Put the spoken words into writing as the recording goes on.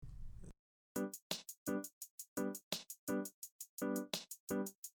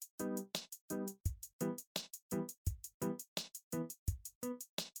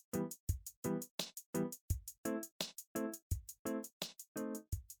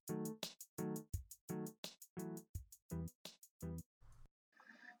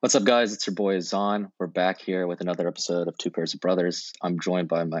What's up, guys? It's your boy Zahn. We're back here with another episode of Two Pairs of Brothers. I'm joined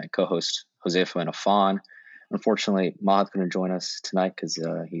by my co-host Josefa and Afan. Unfortunately, Mahat's going to join us tonight because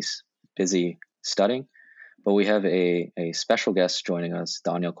he's busy studying. But we have a special guest joining us,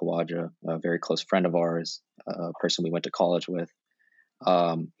 Daniel Kawaja, a very close friend of ours, a person we went to college with.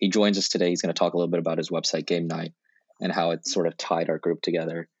 He joins us today. He's going to talk a little bit about his website, Game Night, and how it sort of tied our group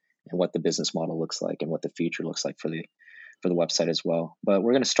together, and what the business model looks like, and what the future looks like for the website as well. But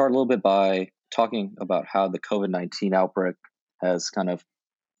we're going to start a little bit by talking about how the COVID-19 outbreak has kind of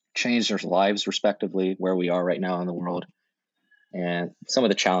changed our lives respectively, where we are right now in the world, and some of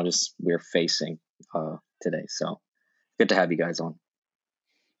the challenges we're facing today. So good to have you guys on.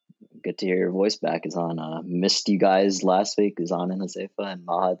 Good to hear your voice back, Azan. Missed you guys last week, Azan and Josefa, and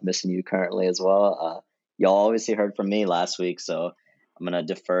Mahat missing you currently as well. Y'all obviously heard from me last week, so I'm going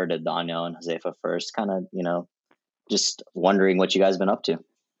to defer to Daniel and Josefa first, kind of, just wondering what you guys been up to.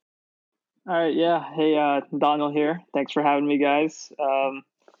 All right, yeah. Hey, Daniel here. Thanks for having me, guys. Of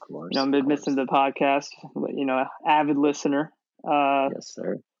course. I've been missing the podcast, avid listener. Yes,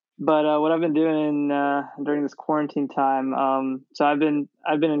 sir. But what I've been doing during this quarantine time, so I've been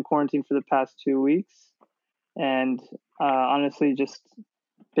in quarantine for the past 2 weeks, and honestly, just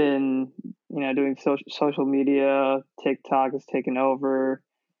been doing social media. TikTok has taken over,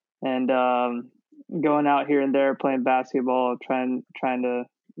 and going out here and there, playing basketball, trying to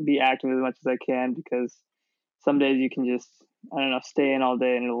be active as much as I can, because some days you can just, stay in all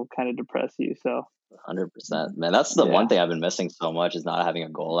day and it'll kind of depress you. So 100%, man. That's the one thing I've been missing so much, is not having a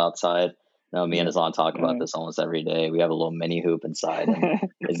goal outside. Me and Azan talk about this almost every day. We have a little mini hoop inside, and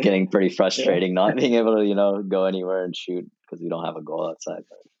it's getting pretty frustrating not being able to, go anywhere and shoot because we don't have a goal outside.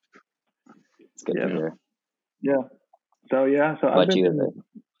 But it's good to hear. Yeah. So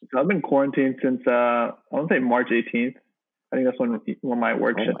I've been quarantined since I want to say March 18th. I think that's when my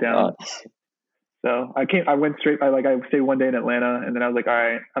work shut down. God. So I went straight. I stayed one day in Atlanta, and then I was like, all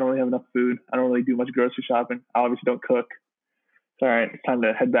right, I don't really have enough food. I don't really do much grocery shopping. I obviously don't cook. So, all right, it's time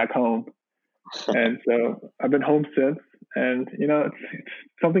to head back home. And so I've been home since, and it's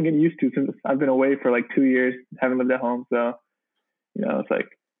something getting used to, since I've been away for like 2 years, haven't lived at home. So it's like,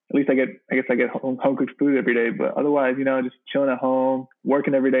 at least I get home cooked food every day. But otherwise, just chilling at home,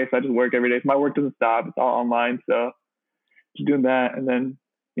 working every day. So I just work every day. My work doesn't stop. It's all online. So just doing that, and then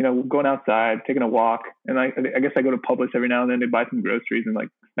going outside, taking a walk, and I guess I go to Publix every now and then to buy some groceries and like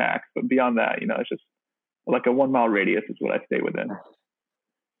snacks. But beyond that, it's just like a 1 mile radius is what I stay within.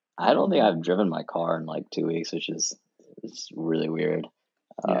 I don't think I've driven my car in like 2 weeks, which is really weird.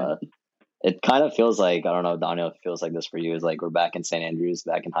 It kind of feels like, I don't know, Daniel, it feels like this for you, is like we're back in St. Andrews,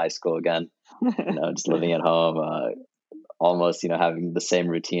 back in high school again, just living at home, almost, having the same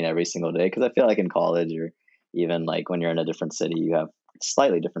routine every single day. Because I feel like in college, or even like when you're in a different city, you have a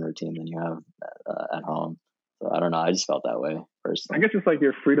slightly different routine than you have at home. So I don't know, I just felt that way personally. I guess it's like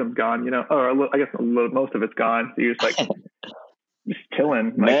your freedom's gone, or I guess most of it's gone. So you're just like, just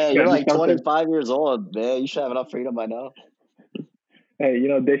chilling. Man, you're like 25 years old, man. You should have enough freedom by now. Hey,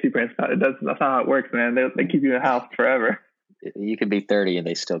 Desi parents, that's not how it works, man. They keep you in a house forever. You could be 30 and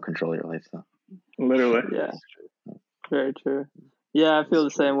they still control your life, though. Literally. Yeah. Very true. Yeah, I feel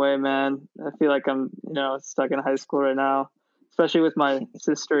the same way, man. I feel like I'm, stuck in high school right now, especially with my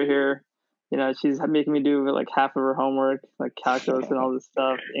sister here. She's making me do like half of her homework, like calculus and all this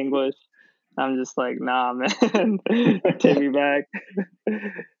stuff, English. I'm just like, nah, man, take me back.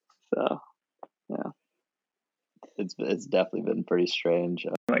 So, yeah. It's definitely been pretty strange.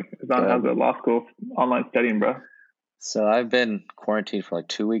 Like, Zahn, how's the law school online studying, bro? So I've been quarantined for like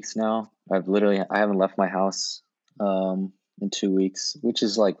 2 weeks now. I haven't left my house in 2 weeks, which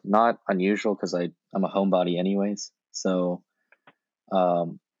is like not unusual because I'm a homebody anyways. So, but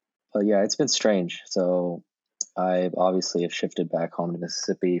yeah, it's been strange. So I obviously have shifted back home to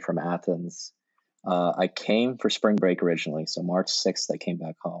Mississippi from Athens. I came for spring break originally, so March 6th I came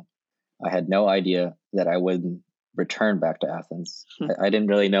back home. I had no idea that I wouldn't return back to Athens. I didn't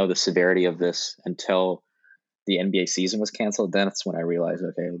really know the severity of this until the NBA season was canceled. Then that's when I realized,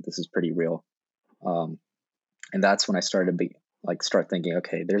 okay, this is pretty real. And that's when I started start thinking,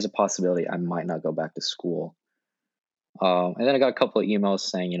 okay, there's a possibility I might not go back to school. And then I got a couple of emails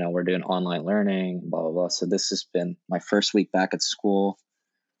saying, we're doing online learning, blah, blah, blah. So this has been my first week back at school.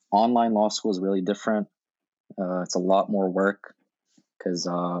 Online law school is really different. It's a lot more work because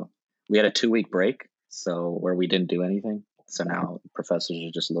we had a 2-week break, so where we didn't do anything. So now professors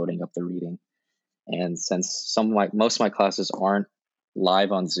are just loading up the reading. And since most of my classes aren't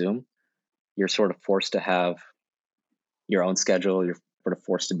live on Zoom, you're sort of forced to have your own schedule. You're sort of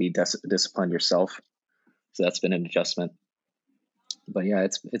forced to be disciplined yourself. So that's been an adjustment. But yeah,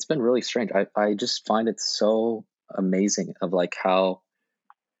 it's been really strange. I just find it so amazing of like how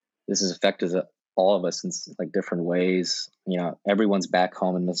this has affected all of us in like different ways. Everyone's back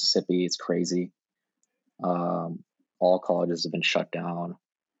home in Mississippi. It's crazy. All colleges have been shut down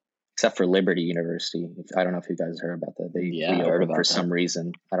except for Liberty University. I don't know if you guys heard about that. They reopened for some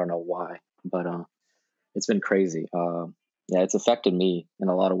reason. I don't know why, but it's been crazy. Yeah, it's affected me in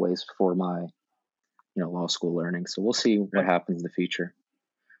a lot of ways for my law school learning. So we'll see what happens in the future.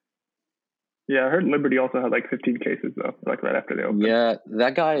 Yeah, I heard Liberty also had like 15 cases though, like right after they opened. Yeah,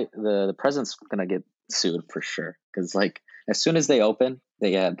 that guy, the president's gonna get sued for sure because like as soon as they open,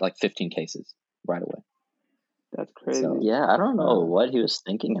 they had like 15 cases right away. That's crazy. So, yeah, I don't know what he was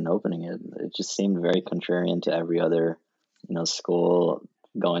thinking in opening it. It just seemed very contrarian to every other, school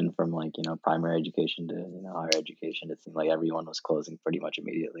going from like, primary education to, higher education. It seemed like everyone was closing pretty much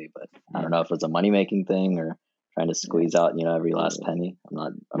immediately, but I don't know if it was a money-making thing or trying to squeeze out, every last penny.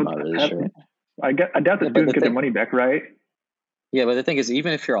 I'm not really sure. I doubt the students get their money back, right? Yeah, but the thing is,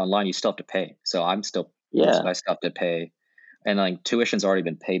 even if you're online, you still have to pay. So I still have to pay, and like tuition's already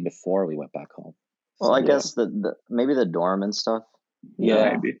been paid before we went back home. Well, I guess the maybe the dorm and stuff.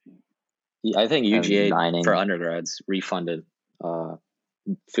 Yeah, maybe. I think UGA for undergrads refunded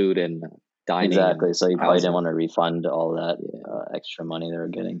food and dining. Exactly. So you probably didn't want to refund all that extra money they were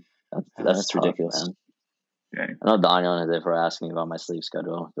getting. That's tough, ridiculous. Man. Okay. I know Daniel and Isaiah were asking me about my sleep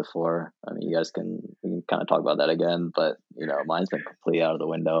schedule before. I mean, we can kind of talk about that again, but mine's been completely out of the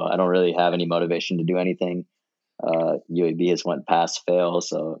window. I don't really have any motivation to do anything. UAB has went pass fail,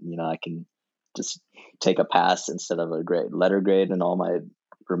 so I can just take a pass instead of a letter grade in all my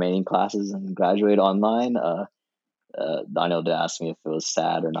remaining classes and graduate online. Daniel did ask me if it was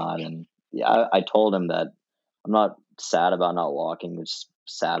sad or not, and I told him that I'm not sad about not walking, just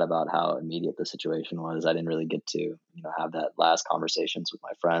sad about how immediate the situation was. I didn't really get to have that last conversations with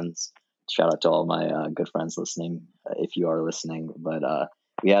my friends. Shout out to all my good friends listening, if you are listening. But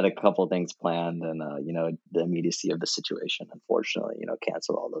we had a couple things planned, and the immediacy of the situation, unfortunately,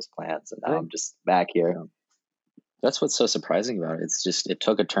 canceled all those plans, and now I'm just back here. That's what's so surprising about it. It's just it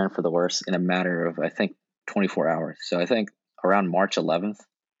took a turn for the worse in a matter of I think 24 hours. So I think around March 11th.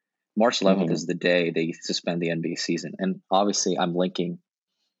 March 11th is the day they suspend the NBA season, and obviously I'm linking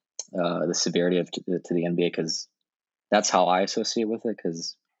the severity to the NBA because that's how I associate with it.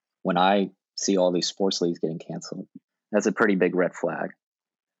 Because when I see all these sports leagues getting canceled, that's a pretty big red flag.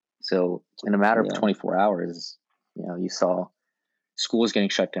 So in a matter of 24 hours, you saw schools getting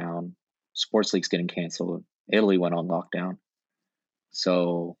shut down, sports leagues getting canceled. Italy went on lockdown.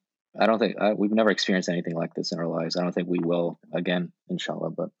 So I don't think we've never experienced anything like this in our lives. I don't think we will again,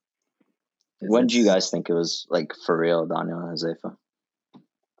 inshallah. But when do you guys think it was like for real, Daniel and Zayfa?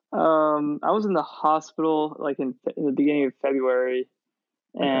 I was in the hospital like in the beginning of February,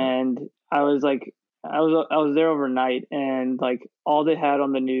 and I was there overnight, and like all they had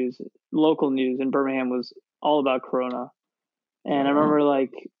on the news, local news in Birmingham, was all about Corona. And I remember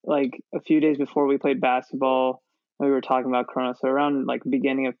like a few days before we played basketball, we were talking about Corona. So around like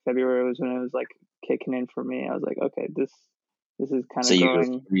beginning of February was when it was like kicking in for me. I was like, okay, this is kind of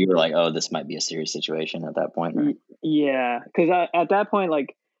growing. You were like, oh, this might be a serious situation at that point, right? Yeah, because at that point,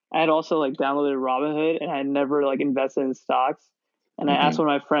 like I had also like downloaded Robinhood, and I had never like invested in stocks. And I asked one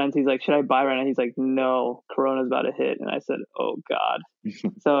of my friends, he's like, should I buy right now? He's like, no, Corona's about to hit. And I said, oh God.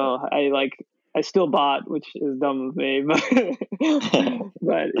 So I still bought, which is dumb of me, but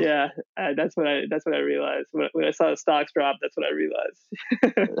yeah, that's what I realized when I saw the stocks drop. That's what I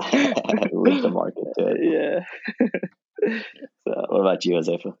realized. Link the market to it. Yeah. So, what about you,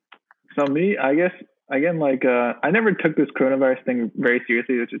 Azefa? So me, I guess again, like I never took this coronavirus thing very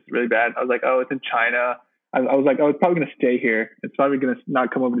seriously, which is really bad. I was like, oh, it's in China. I was like, oh, it's probably gonna stay here. It's probably gonna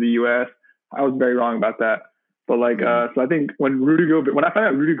not come over to the U.S. I was very wrong about that. But like, so I think when I found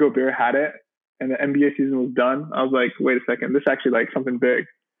out Rudy Gobert had it, and the NBA season was done, I was like, wait a second, this is actually like something big.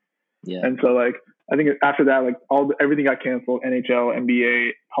 Yeah. And so like, I think after that, like everything got canceled, NHL, NBA,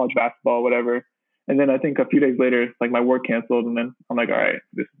 college basketball, whatever. And then I think a few days later, like my work canceled, and then I'm like, all right,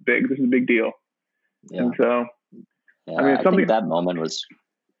 this is big. This is a big deal. Yeah. And so, I mean, I think that moment was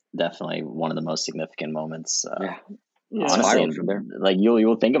definitely one of the most significant moments. Honestly, like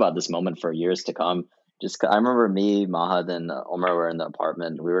you'll think about this moment for years to come. I remember me, Mahad, and Omar were in the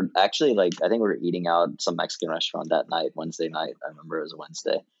apartment. We were actually I think we were eating out some Mexican restaurant that night, Wednesday night. I remember it was a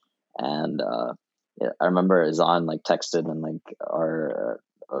Wednesday. And I remember Azan texted and our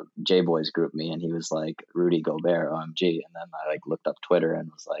J Boys group me, and he was like, Rudy Gobert, OMG. And then I looked up Twitter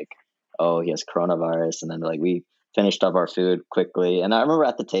and was like, oh, he has coronavirus. And then we finished up our food quickly. And I remember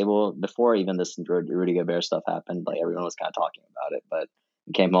at the table before even this Rudy Gobert stuff happened, like everyone was kind of talking about it. But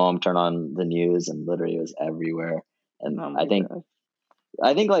we came home, turned on the news, and literally it was everywhere. And Oh I my think God.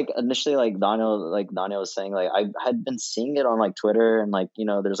 like initially like Daniel was saying, like I had been seeing it on like Twitter, and like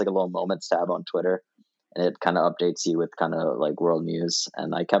there's like a little moments tab on Twitter, and it kind of updates you with kind of like world news.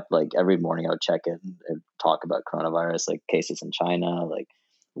 And I kept like every morning I would check it and talk about coronavirus, like cases in China, like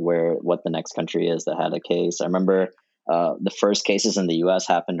what the next country is that had a case. I remember the first cases in the U.S.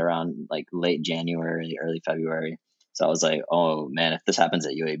 happened around like late January, early February. So I was like, oh man, if this happens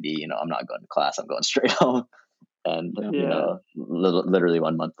at UAB, I'm not going to class. I'm going straight home. And Yeah. literally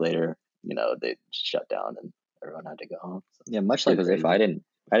 1 month later, they shut down and everyone had to go home. So Yeah, much like pretty Jose,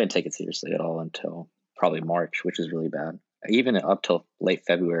 I didn't take it seriously at all until probably March, which was really bad. Even up till late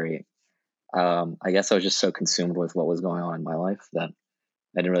February, I guess I was just so consumed with what was going on in my life that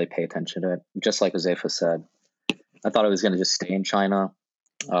I didn't really pay attention to it. Just like Josefa said, I thought I was going to just stay in China.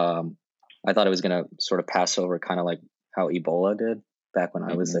 I thought it was going to sort of pass over, kind of like how Ebola did back when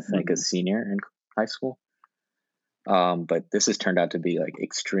I was, I think, a senior in high school. But this has turned out to be like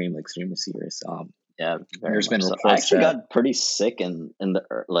extremely serious. Yeah, there's been so. reports I actually that got pretty sick in the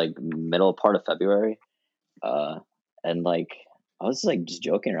like middle part of February, and like I was like just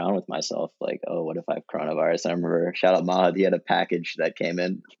joking around with myself, like, oh, what if I have coronavirus? I remember, shout out Mahad, he had a package that came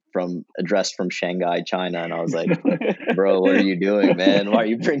in addressed from Shanghai, China, and I was like, bro, what are you doing, man? Why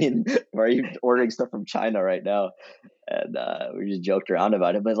are you ordering stuff from China right now? And we just joked around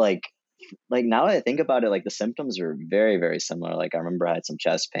about it, but like now that I think about it, like the symptoms are very, very similar. Like I remember I had some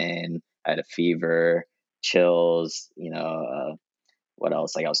chest pain, I had a fever, chills, what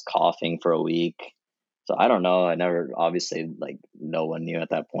else? Like I was coughing for a week. So I don't know. I never, obviously, like no one knew at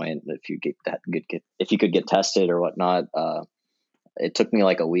that point if you if you could get tested or whatnot. It took me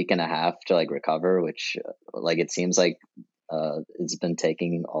like a week and a half to like recover, which like it seems like it's been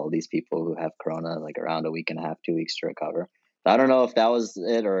taking all these people who have corona like around a week and a half, 2 weeks to recover. I don't know if that was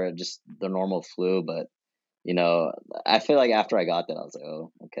it or just the normal flu, but I feel like after I got that, I was like,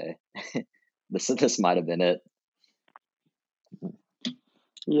 oh, okay, this might have been it.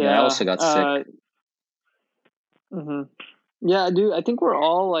 I also got sick. Mm-hmm. Yeah, dude, I think we're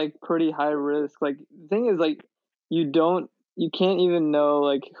all like pretty high risk. Like the thing is, like you can't even know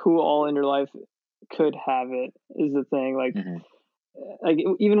like who all in your life could have it. Is the thing like. Like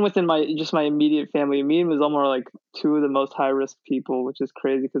even within my immediate family, me and Mizalma are like two of the most high risk people, which is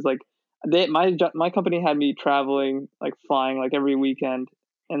crazy because like my company had me traveling, like flying like every weekend,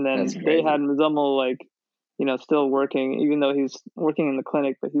 and then they had Mizalma like still working, even though he's working in the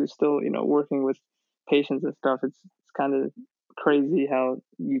clinic, but he was still working with patients and stuff. It's kind of crazy how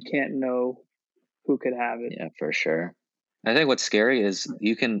you can't know who could have it. Yeah, for sure. I think what's scary is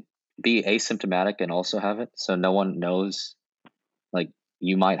you can be asymptomatic and also have it, so no one knows like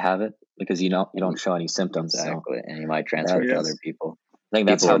you might have it because you don't show any symptoms. Exactly, so and you might transfer it to other people. I think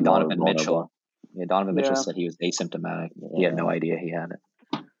that's how Donovan Mitchell. Yeah, Donovan Mitchell said he was asymptomatic. He had no idea he had it.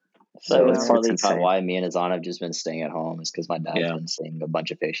 So it's partly why me and Azan have just been staying at home, is because my dad's been seeing a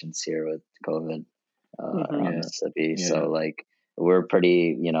bunch of patients here with COVID around Mississippi. Yeah. So like we're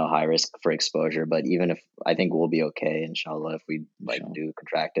pretty, high risk for exposure. But even if I think we'll be okay, inshallah, if we do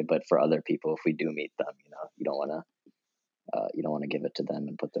contract it. But for other people, if we do meet them, you don't want to give it to them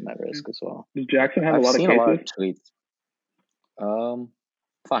and put them at risk as well. Does Jackson have I've a lot of cases? A lot of tweets.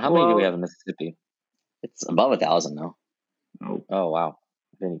 Fine. How many do we have in Mississippi? It's above 1,000 now. Oh wow.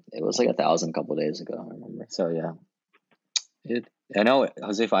 It was like 1,000 a couple of days ago, I remember. So yeah. I know,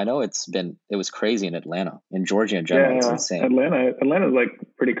 Josefa, I know it was crazy in Atlanta. In Georgia in general, it's insane. Atlanta's like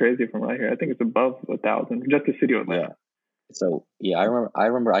pretty crazy from right here. I think it's above 1,000, just the city of Atlanta. Yeah. So yeah, I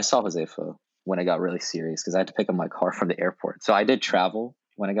remember I saw Josefa when I got really serious because I had to pick up my car from the airport. So I did travel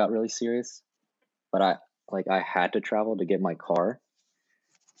when I got really serious, but I had to travel to get my car.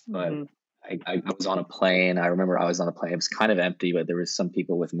 But I was on a plane. I remember I was on a plane. It was kind of empty, but there was some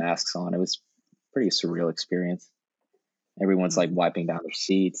people with masks on. It was a pretty surreal experience. Everyone's like wiping down their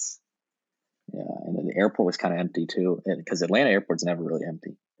seats. Yeah, and then the airport was kind of empty too, because Atlanta airport's never really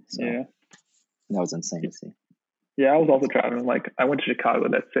empty. So that was insane to see. Yeah, I was also traveling. Like I went to Chicago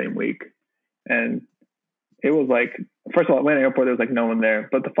that same week, and it was like, first of all, Atlanta airport, there was like no one there,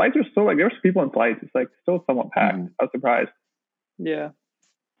 but the flights were still like there was people in flights. It's like still somewhat packed. I was surprised. Yeah,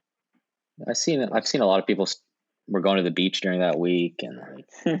 I've seen a lot of people were going to the beach during that week, and like,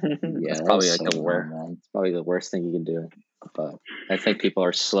 that's probably like it's probably the worst thing you can do. But I think people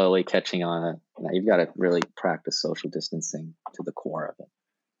are slowly catching on it. Now you've got to really practice social distancing to the core of it.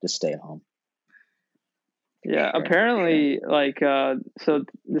 Just stay at home. Yeah, Sure. apparently, like, so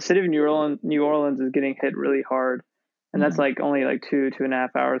the city of New Orleans is getting hit really hard, and that's Mhm. like only like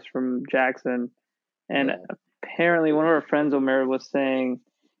 2.5 hours from Jackson. And Yeah. apparently, one of our friends, Omer, was saying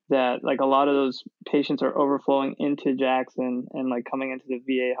that like a lot of those patients are overflowing into Jackson and like coming into the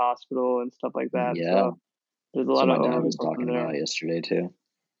VA hospital and stuff like that. Yeah. So there's a That's lot what of my dad was overflow from talking there. about yesterday too.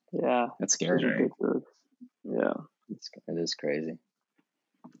 Yeah, That's it's scary. ridiculous. Yeah, It is crazy.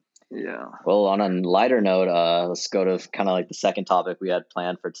 yeah. Well, on a lighter note, let's go to kind of like the second topic we had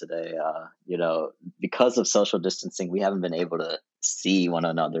planned for today. Because of social distancing, we haven't been able to see one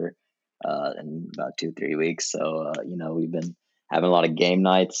another in about 2-3 weeks. So, we've been having a lot of game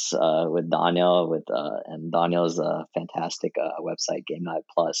nights with Daniel, and Daniel's fantastic website, Game Night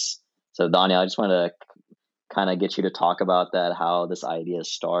Plus. So, Daniel, I just wanted to kind of get you to talk about that, how this idea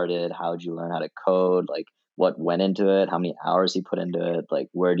started, how did you learn how to code, like what went into it, how many hours you put into it, like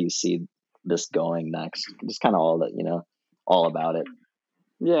where do you see this going next? Just kind of all that, all about it.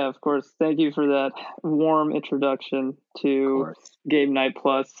 Yeah, of course. Thank you for that warm introduction Of to course. Game Night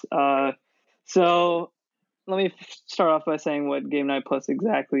Plus. So let me start off by saying what Game Night Plus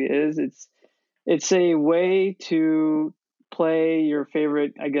exactly is. It's a way to play your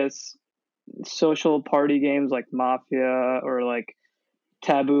favorite, I guess, social party games like Mafia or like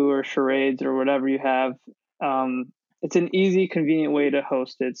Taboo or Charades or whatever you have. It's an easy, convenient way to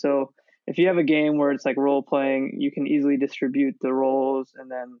host it. So if you have a game where it's like role playing, you can easily distribute the roles, and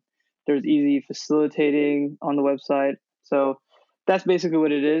then there's easy facilitating on the website. So that's basically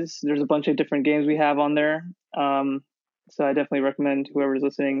what it is. There's a bunch of different games we have on there. So I definitely recommend whoever's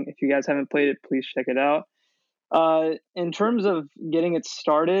listening, if you guys haven't played it, please check it out. In terms of getting it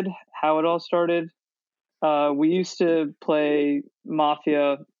started, how it all started, we used to play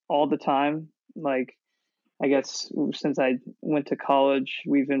Mafia all the time. Like, I guess since I went to college,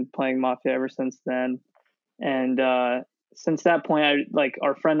 we've been playing Mafia ever since then. And since that point,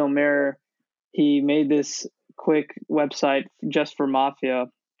 our friend Omer, he made this quick website just for Mafia,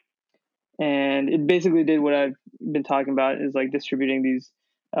 and it basically did what I've been talking about, is like distributing these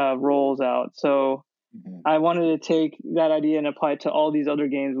roles out. So I wanted to take that idea and apply it to all these other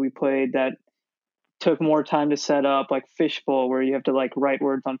games we played that took more time to set up, like Fishbowl, where you have to like write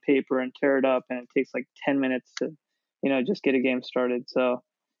words on paper and tear it up, and it takes like 10 minutes to, just get a game started. So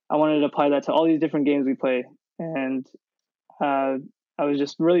I wanted to apply that to all these different games we play, and I was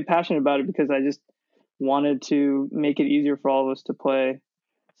just really passionate about it because I just wanted to make it easier for all of us to play.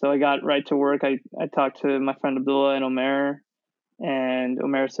 So I got right to work. I talked to my friend Abdullah and Omer, and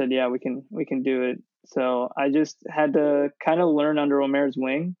Omer said, "Yeah, we can do it." So I just had to kind of learn under Omer's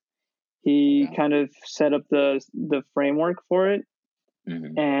wing. He kind of set up the framework for it,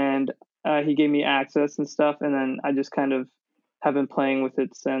 and he gave me access and stuff, and then I just kind of have been playing with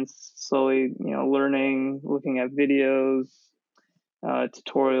it since, slowly, learning, looking at videos,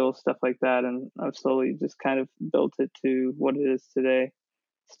 tutorials, stuff like that, and I've slowly just kind of built it to what it is today.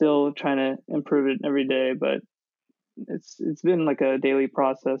 Still trying to improve it every day, but it's been like a daily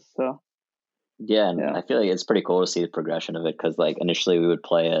process. So Yeah, and yeah. I feel like it's pretty cool to see the progression of it because, like, initially we would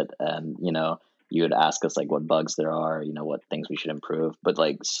play it, and you would ask us like what bugs there are, what things we should improve. But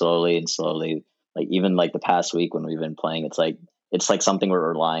like slowly and slowly, like even like the past week when we've been playing, it's like something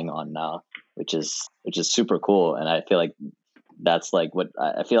we're relying on now, which is super cool. And I feel like that's like what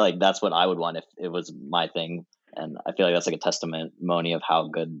I feel like that's what I would want if it was my thing. And I feel like that's like a testimony of how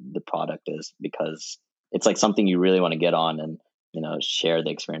good the product is because it's like something you really want to get on and share the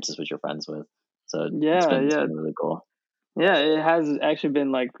experiences with your friends with. So it's Yeah, been yeah. really cool. Yeah, it has actually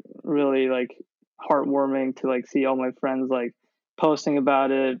been like really like heartwarming to like see all my friends like posting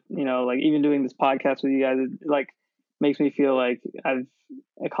about it, like even doing this podcast with you guys, it like makes me feel like I've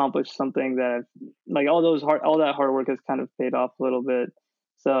accomplished something that I've, like, all that hard work has kind of paid off a little bit.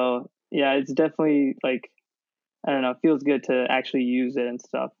 So, yeah, it's definitely like, I don't know, it feels good to actually use it and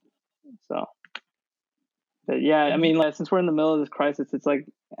stuff. So, but yeah, I mean, like, since we're in the middle of this crisis, it's like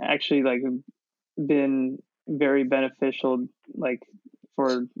actually like been very beneficial, like,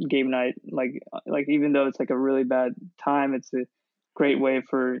 for game night, like even though it's like a really bad time, it's a great way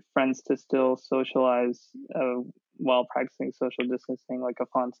for friends to still socialize while practicing social distancing, like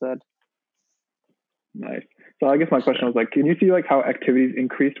Afan said. Nice. So I guess my question was like, can you see like how activities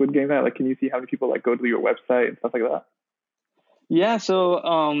increased with game night? Like, can you see how many people like go to your website and stuff like that? Yeah, so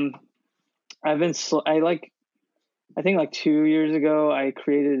I think like 2 years ago I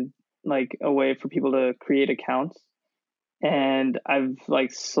created like a way for people to create accounts, and I've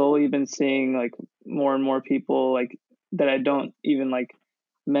like slowly been seeing like more and more people like that I don't even like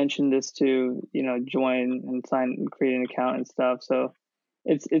mention this to, join and sign and create an account and stuff. So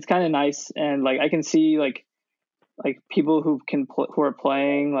it's kind of nice, and like I can see like like people who who are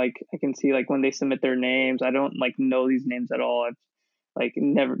playing. Like I can see like when they submit their names. I don't like know these names at all. I've like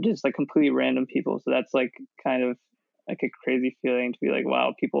never, just like completely random people. So that's like kind of like a crazy feeling to be like,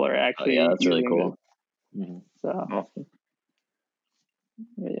 wow, people are actually that's really cool. Mm-hmm. So Awesome.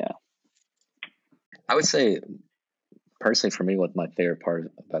 yeah. I would say, personally, for me, what my favorite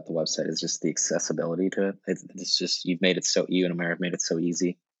part about the website is just the accessibility to it. It's just, you and Amir have made it so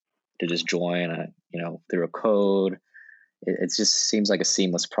easy to just join, through a code. It just seems like a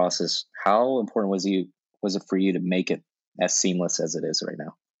seamless process. How important was it for you to make it as seamless as it is right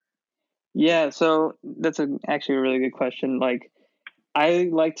now? Yeah, so that's actually a really good question. Like, I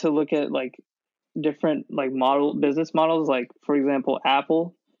like to look at like different like business models. Like for example,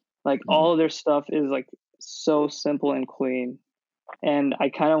 Apple, like all of their stuff is like so simple and clean, and I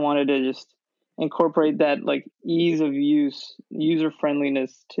kind of wanted to just incorporate that like ease of use, user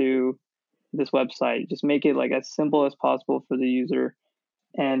friendliness to this website. Just make it like as simple as possible for the user.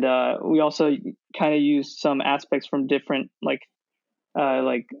 And we also kind of use some aspects from different like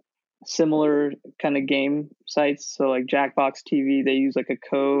similar kind of game sites. So like Jackbox TV, they use like a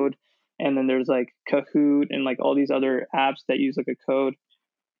code, and then there's like Kahoot and like all these other apps that use like a code.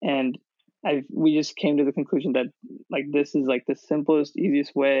 And we just came to the conclusion that like this is like the simplest,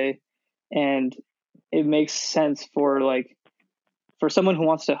 easiest way, and it makes sense for someone who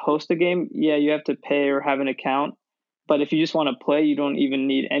wants to host a game. Yeah, you have to pay or have an account, but if you just want to play, you don't even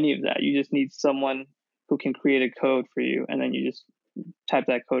need any of that. You just need someone who can create a code for you, and then you just type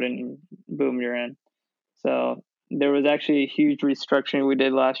that code in and boom, you're in. So there was actually a huge restructuring we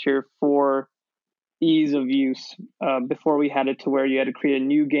did last year for ease of use. Before we had it to where you had to create a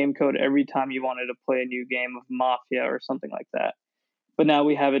new game code every time you wanted to play a new game of Mafia or something like that. But now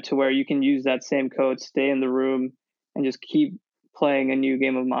we have it to where you can use that same code, stay in the room, and just keep playing a new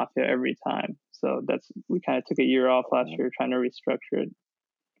game of Mafia every time. So we kind of took a year off last year trying to restructure it.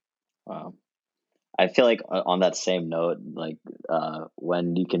 Wow. I feel like on that same note, like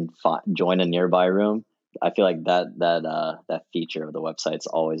when you can join a nearby room, I feel like that feature of the website's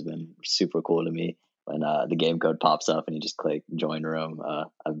always been super cool to me. When the game code pops up and you just click join room,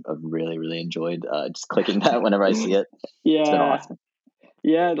 I've really really enjoyed just clicking that whenever I see it. Yeah, it's been awesome.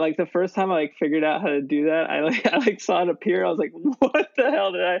 Yeah, like the first time I like figured out how to do that, I saw it appear. I was like, what the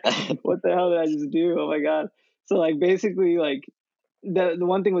hell did I just do? Oh my god! So like basically like the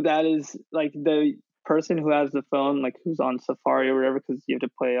one thing with that is like the person who has the phone, like who's on Safari or whatever, because you have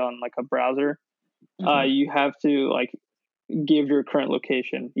to play on like a browser. You have to like give your current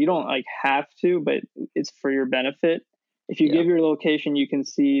location. You don't like have to, but it's for your benefit. If you give your location, you can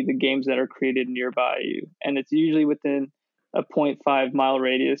see the games that are created nearby you, and it's usually within a 0.5 mile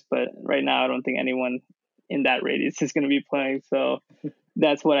radius. But right now, I don't think anyone in that radius is going to be playing. So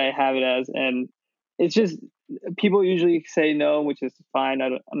that's what I have it as, and it's just people usually say no, which is fine.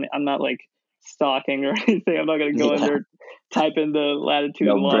 I'm not like stalking or anything. I'm not going to go in there, type in the latitude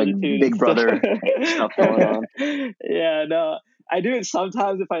and longitude. Big Brother stuff going on. Yeah, no. I do it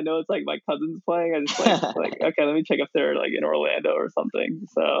sometimes if I know it's like my cousin's playing. I just like okay, let me check if they're like in Orlando or something.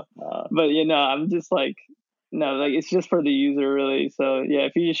 So, but I'm just like no, like it's just for the user really. So yeah,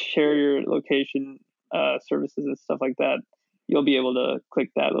 if you just share your location services and stuff like that, you'll be able to click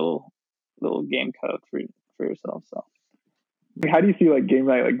that little game code for yourself. So how do you see like game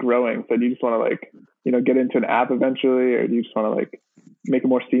night like growing? So do you just want to like get into an app eventually, or do you just want to like make it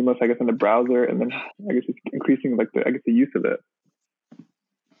more seamless, I guess, in the browser, and then I guess it's increasing like the use of it?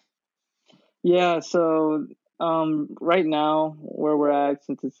 Yeah, so right now where we're at,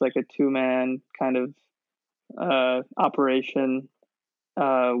 since it's like a 2-man kind of operation,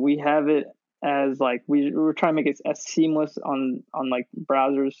 we have it as like we're trying to make it as seamless on like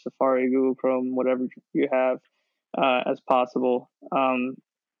browsers, Safari, Google Chrome, whatever you have, as possible,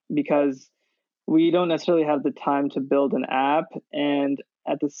 because we don't necessarily have the time to build an app, and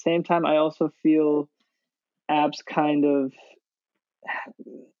at the same time I also feel apps kind of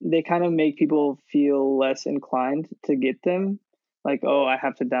make people feel less inclined to get them. Like, oh, I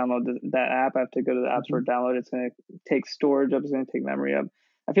have to download that app. I have to go to the App Store, download it. It's going to take storage up. It's going to take memory up.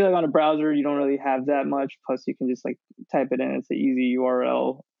 I feel like on a browser, you don't really have that much. Plus, you can just like type it in. It's an easy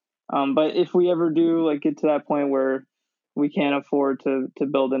URL. But if we ever do like get to that point where we can't afford to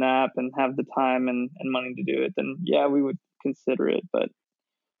build an app and have the time and money to do it, then yeah, we would consider it. But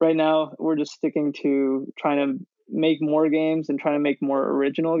right now, we're just sticking to trying to make more games and trying to make more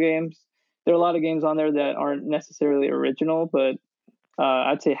original games. There are a lot of games on there that aren't necessarily original, but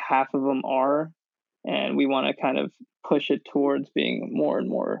I'd say half of them are, and we want to kind of push it towards being more and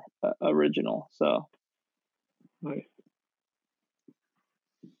more original. So, nice.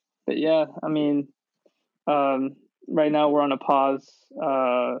 But yeah, I mean, right now we're on a pause.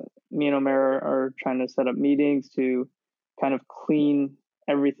 Me and Omer are trying to set up meetings to kind of clean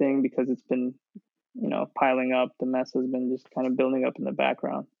everything because it's been, piling up. The mess has been just kind of building up in the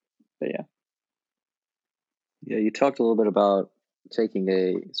background. But yeah. Yeah, you talked a little bit about taking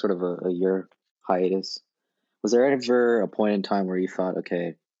a sort of a year hiatus. Was there ever a point in time where you thought,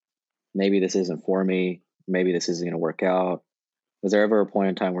 okay, maybe this isn't for me, maybe this isn't going to work out? Was there ever a point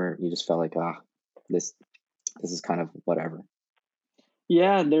in time where you just felt like, this is kind of whatever?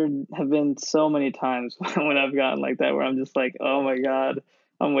 Yeah, there have been so many times when I've gotten like that where I'm just like, oh my God,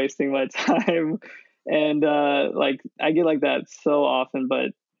 I'm wasting my time. And like I get like that so often,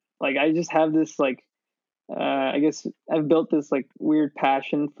 but like I just have this like I guess I've built this like weird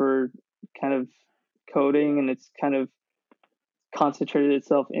passion for kind of coding, and it's kind of concentrated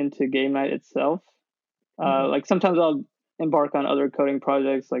itself into game night itself. Like sometimes I'll embark on other coding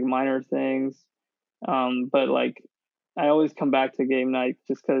projects, like minor things, but like I always come back to game night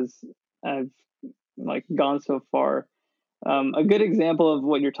just because I've like gone so far. A good example of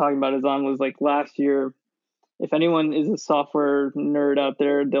what you're talking about was like last year. If anyone is a software nerd out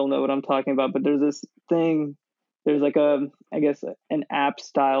there, they'll know what I'm talking about. But there's this thing. There's like I guess, an app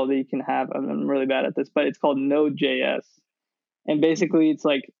style that you can have. I'm really bad at this, but it's called Node.js, and basically it's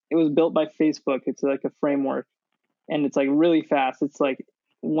like it was built by Facebook. It's like a framework, and it's like really fast. It's like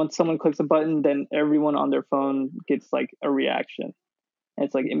once someone clicks a button, then everyone on their phone gets like a reaction. And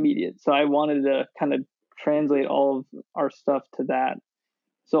it's like immediate. So I wanted to kind of translate all of our stuff to that.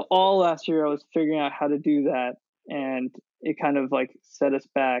 So all last year I was figuring out how to do that, and it kind of like set us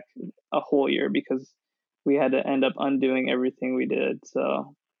back a whole year because we had to end up undoing everything we did.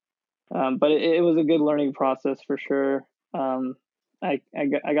 So, but it was a good learning process for sure. I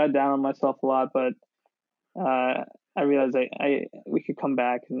got down on myself a lot, but I realized we could come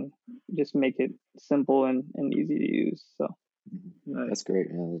back and just make it simple and easy to use. So That's great.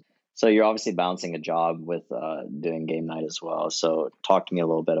 Yeah. So you're obviously balancing a job with doing game night as well. So talk to me a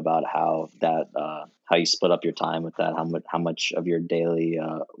little bit about how you split up your time with that. How much of your daily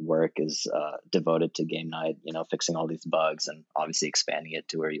work is devoted to game night? Fixing all these bugs and obviously expanding it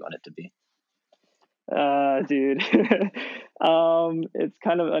to where you want it to be. Dude, it's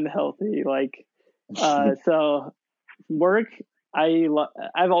kind of unhealthy. Like, so work.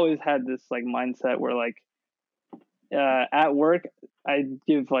 I've always had this like mindset where like at work I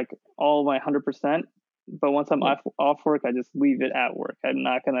give like all my 100%, but once I'm off work, I just leave it at work. I'm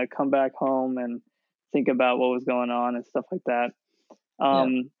not gonna come back home and think about what was going on and stuff like that.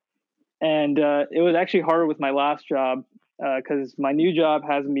 And it was actually harder with my last job because my new job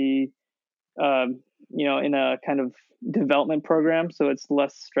has me, in a kind of development program, so it's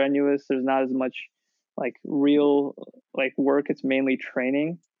less strenuous. There's not as much like real like work. It's mainly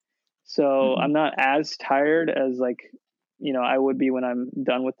training. So I'm not as tired as like, I would be when I'm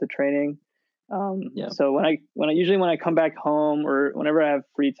done with the training. So when I come back home or whenever I have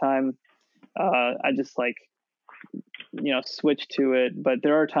free time, I just like, switch to it. But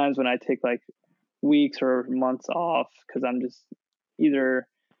there are times when I take like weeks or months off because I'm just either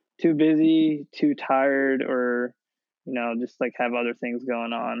too busy, too tired, or, just like have other things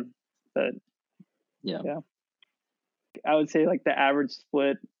going on. But yeah. I would say like the average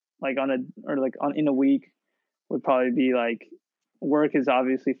split like in a week would probably be like work is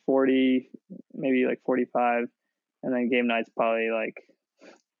obviously 40, maybe like 45, and then game night's probably like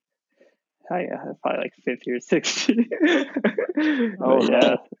probably like 50 or 60. Oh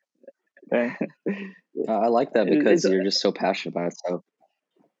yeah. Okay. I like that because you're just so passionate about it. So,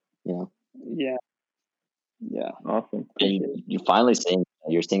 Yeah. Awesome.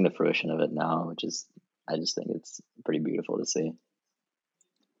 You're seeing the fruition of it now, which is, I just think it's pretty beautiful to see.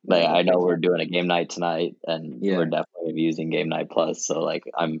 Like, I know we're doing a game night tonight, and we're definitely using Game Night Plus. So like,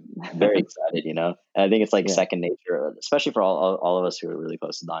 I'm very excited, And I think it's like second nature, especially for all of us who are really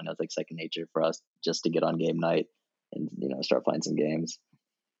close to Daniel. It's like second nature for us just to get on game night and start playing some games.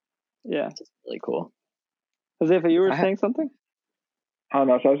 Yeah, it's just really cool. Josefa, you were saying something? I don't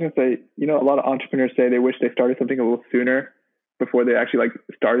know. So I was going to say, a lot of entrepreneurs say they wish they started something a little sooner before they actually like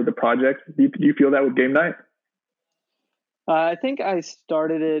started the project. Do you feel that with game night? I think I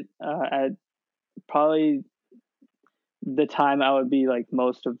started it at probably the time I would be like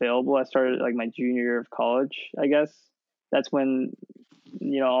most available. I started like my junior year of college, I guess. That's when,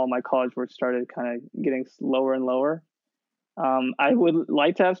 all my college work started kind of getting lower and lower. I would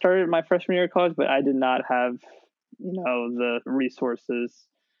like to have started my freshman year of college, but I did not have, the resources.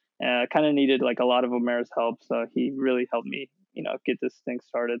 Kind of needed like a lot of Omer's help. So he really helped me, get this thing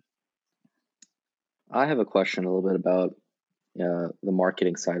started. I have a question a little bit about the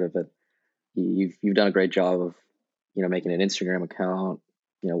marketing side of it. You've done a great job of making an Instagram account,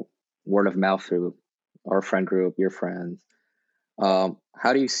 word of mouth through our friend group, your friends.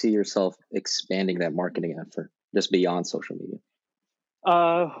 How do you see yourself expanding that marketing effort just beyond social media?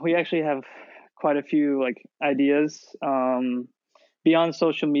 We actually have quite a few ideas. Beyond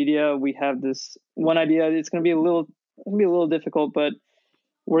social media, we have this one idea. It's going to be a little difficult, but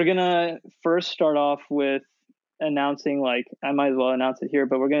we're gonna first start off with announcing, I might as well announce it here,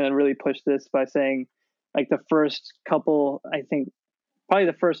 but we're gonna really push this by saying the first couple, I think probably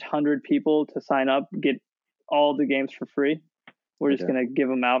the first 100 people to sign up get all the games for free. We're just gonna give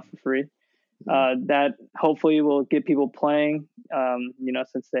them out for free. That hopefully will get people playing,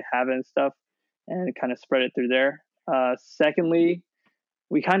 since they have it and stuff, and kind of spread it through there. Secondly,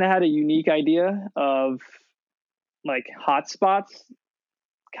 we kind of had a unique idea of hotspots,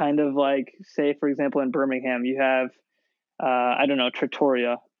 kind of say, for example, in Birmingham, you have, I don't know,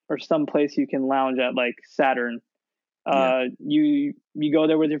 Trattoria or some place you can lounge at, like Saturn. You go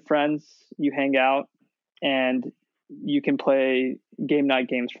there with your friends, you hang out, and you can play game night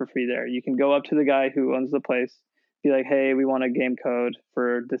games for free there. You can go up to the guy who owns the place, be like, hey, we want a game code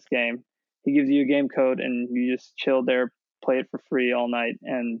for this game. He gives you a game code, and you just chill there, play it for free all night,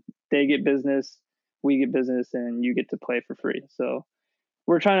 and they get business, we get business, and you get to play for free. So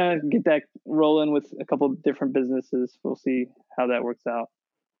we're trying to get that rolling with a couple of different businesses. We'll see how that works out.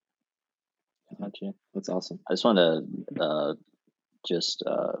 Gotcha. That's awesome. I just want to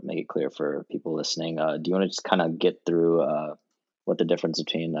make it clear for people listening. Do you want to just kind of get through what the difference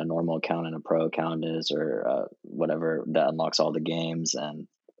between a normal account and a pro account is, or whatever that unlocks all the games, and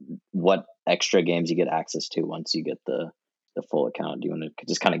what extra games you get access to once you get the full account? Do you want to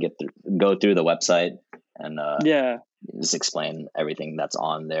just kind of go through the website and just explain everything that's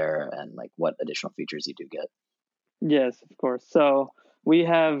on there and like what additional features you do get? Yes, of course. So we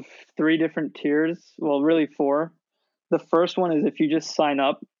have 3 different tiers. Well, really 4. The first one is if you just sign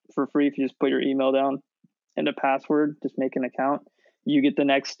up for free, if you just put your email down and a password, just make an account, you get the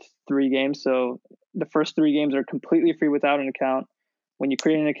next 3 games. So the first 3 games are completely free without an account. When you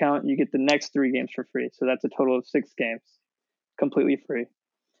create an account, you get the next 3 games for free. So that's a total of 6 games, completely free.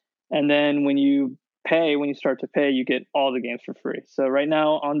 And then when you start to pay, you get all the games for free. So right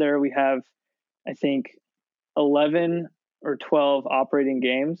now on there, we have, I think, 11 or 12 operating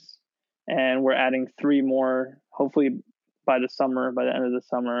games, and we're adding 3 more, hopefully by the end of the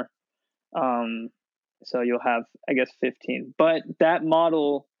summer. So you'll have, I guess, 15. But that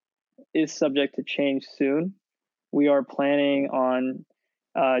model is subject to change soon. We are planning on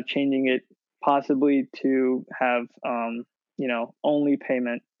changing it possibly to have, only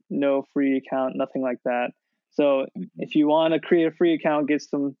payment, no free account, nothing like that. So if you want to create a free account, get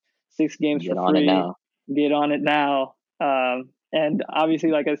some 6 games for free, get on it now. And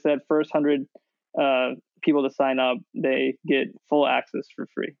obviously, like I said, first 100 people to sign up, they get full access for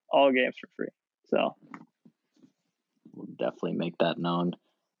free, all games for free. So we'll definitely make that known.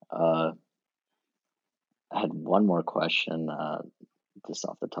 I had one more question, just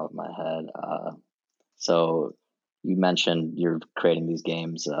off the top of my head. So you mentioned you're creating these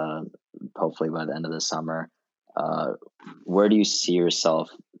games, hopefully by the end of the summer. Where do you see yourself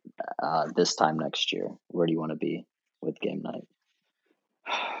this time next year? Where do you want to be with game night?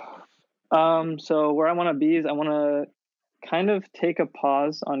 So where I want to be is I want to kind of take a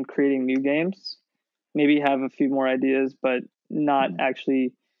pause on creating new games, maybe have a few more ideas, but not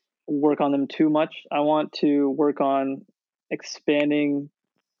actually work on them too much. I want to work on expanding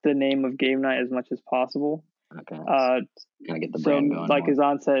the name of Game Night as much as possible. Okay. Kind of get the brand going. Like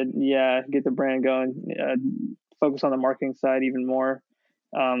Azan said, get the brand going. Focus on the marketing side even more.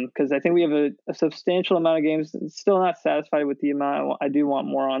 Because I think we have a substantial amount of games. Still not satisfied with the amount. I do want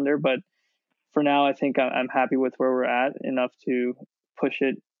more on there, but for now, I think I'm happy with where we're at, enough to push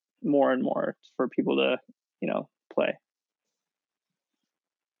it more and more for people to, play.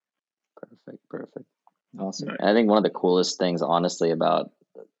 Perfect. Awesome. And I think one of the coolest things, honestly, about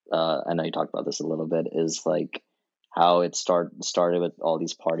I know you talked about this a little bit, is like how it started with all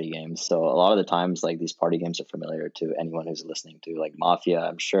these party games. So a lot of the times, like, these party games are familiar to anyone who's listening to, like Mafia.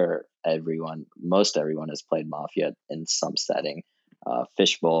 I'm sure most everyone has played Mafia in some setting.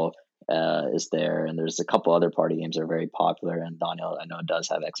 Fishbowl is there, and there's a couple other party games that are very popular. And Daniel, I know, does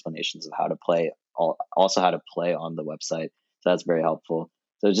have explanations of how to play, also how to play on the website. So that's very helpful.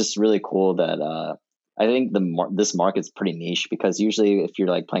 So it's just really cool that I think this market's pretty niche, because usually if you're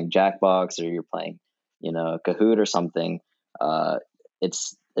like playing Jackbox or you're playing, Kahoot or something,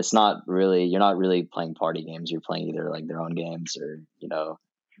 it's not really, you're not really playing party games. You're playing either like their own games, or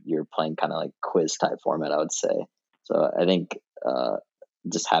you're playing kind of like quiz type format, I would say. So I think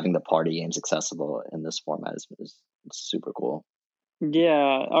just having the party games accessible in this format is It's super cool.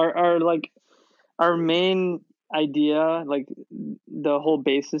 Yeah, our main idea, like the whole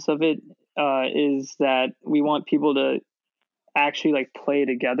basis of it, is that we want people to actually like play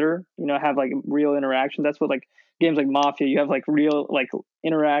together. Have like real interaction. That's what like games like Mafia. You have like real like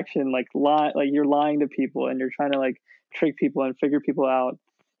interaction, like like you're lying to people and you're trying to like trick people and figure people out.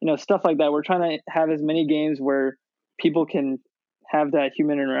 Stuff like that. We're trying to have as many games where people can have that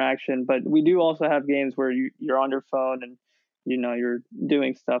human interaction, but we do also have games where you're on your phone and you're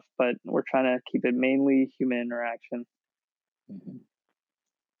doing stuff, but we're trying to keep it mainly human interaction.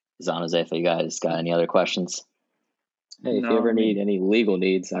 Zan, Jose, if you guys got any other questions? Hey, if you ever need any legal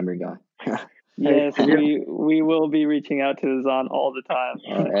needs, I'm your guy. Yes, we will be reaching out to Zan all the time.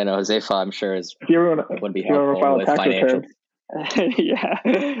 And Josefa, I'm sure would be helpful with financial. Yeah,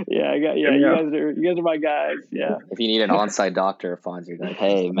 I got you guys are my guys. Yeah. If you need an on-site doctor, Fonz your guy.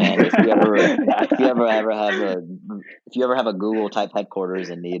 Hey man, if you ever have a Google type headquarters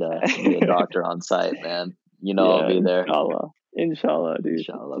and need a doctor on site, man, I'll be there. Inshallah, dude.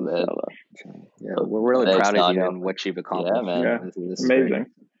 Inshallah, man. Yeah, we're really proud of you and what you've accomplished. Yeah, man. Yeah. Amazing.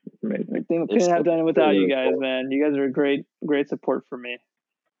 I couldn't have done it without you guys, man. You guys are a great support for me.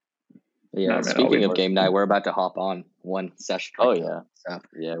 Yeah, speaking of game night, we're about to hop on one session. Oh yeah,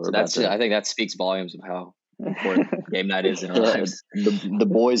 so I think that speaks volumes of how important game night is in our lives. The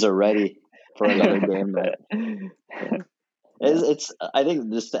boys are ready for another game night. I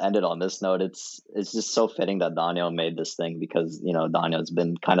think just to end it on this note, it's just so fitting that Daniel made this thing because Daniel's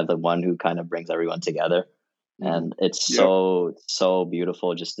been kind of the one who kind of brings everyone together, and it's so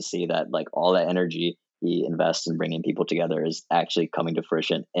beautiful just to see that like all that energy he invests in bringing people together is actually coming to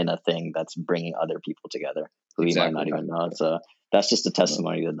fruition in a thing that's bringing other people together who you might not even know. So that's just a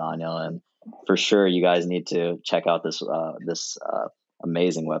testimony to Daniel, and for sure you guys need to check out this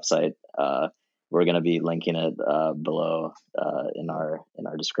amazing website. We're going to be linking it below in our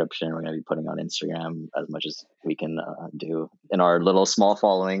description. We're going to be putting on Instagram as much as we can do in our little small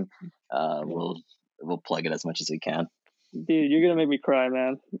following. We'll plug it as much as we can. Dude, you're gonna make me cry,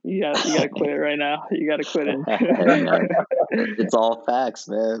 man. You gotta quit it right now. You gotta quit it. It's all facts,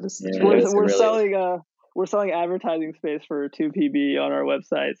 man. We're selling advertising space for 2PB on our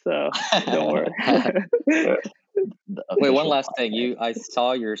website, so don't worry. Wait, one last thing. I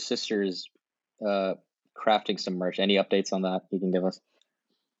saw your sister's crafting some merch. Any updates on that you can give us?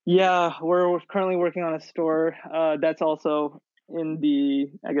 Yeah, we're currently working on a store. That's also in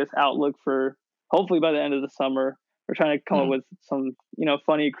the, I guess, outlook for hopefully by the end of the summer. We're trying to come up with some,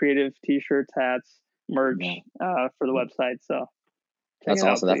 funny, creative T-shirts, hats, merch for the website. So that's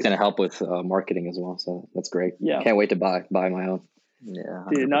awesome. That's going to help with marketing as well. So that's great. Yeah, can't wait to buy my own. Yeah,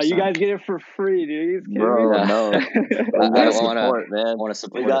 100%. Dude, no, you guys get it for free, dude. Bro, no, I want to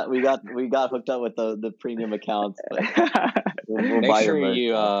support. We got hooked up with the premium accounts. But we'll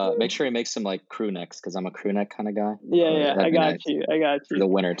make sure you make some like crew necks because I'm a crew neck kind of guy. Yeah, I got you. For the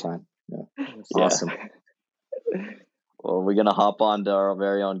winter time. Yeah, awesome. Well, we're gonna hop on to our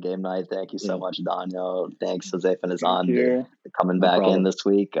very own game night. Thank you so much, Daniel. Thanks, Jose and Azan, for coming back in this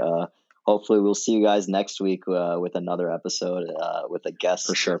week. Hopefully, we'll see you guys next week with another episode with a guest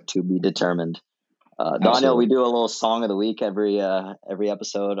for sure to be determined. Daniel, we do a little song of the week every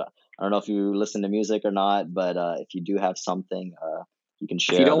episode. I don't know if you listen to music or not, but if you do have something, you can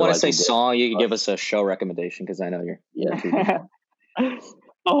share. If you don't want to say song, you can give us a show recommendation because I know you're.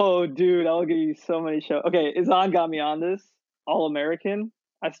 Oh, dude, I'll give you so many shows. Okay, Izan got me on this. All American.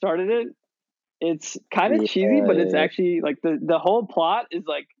 I started it. It's kind of cheesy, but it's actually like the whole plot is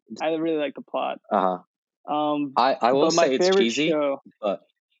like I really like the plot. I will say it's cheesy, but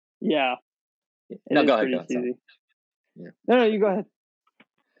yeah. No, go ahead. Yeah. No, you go ahead.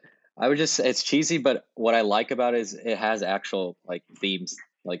 I would just say it's cheesy, but what I like about it is it has actual like themes,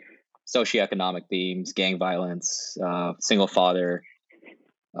 like socioeconomic themes, gang violence, single mother,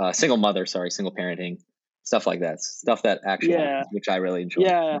 single parenting, stuff like that. Stuff that actually happens, which I really enjoy.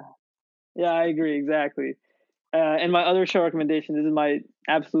 Yeah, I agree exactly. And my other show recommendation, this is my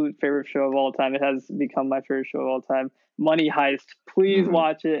absolute favorite show of all time. It has become my favorite show of all time. Money Heist. Please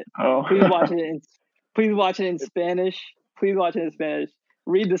watch it. Please watch it. Please watch it in Spanish. Please watch it in Spanish.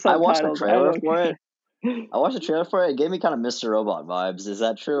 Read the subtitles. I watched the trailer for it. It gave me kind of Mr. Robot vibes. Is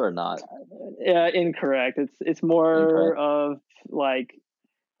that true or not? Yeah, incorrect. It's more of like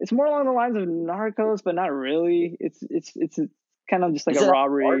it's more along the lines of Narcos, but not really. It's kind of just like a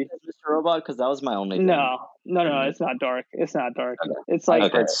robbery. Mr. Robot, because that was my only. No, it's not dark. It's not dark. Okay. It's like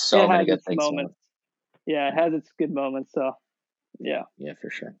it has its moments. Yeah, it has its good moments. So, yeah,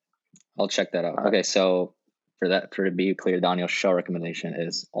 for sure. I'll check that out. Okay, so to be clear, Daniel's show recommendation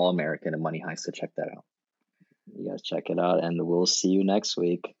is All American and Money Heist. So check that out. You guys check it out, and we'll see you next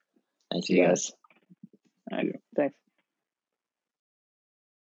week. Thank you guys.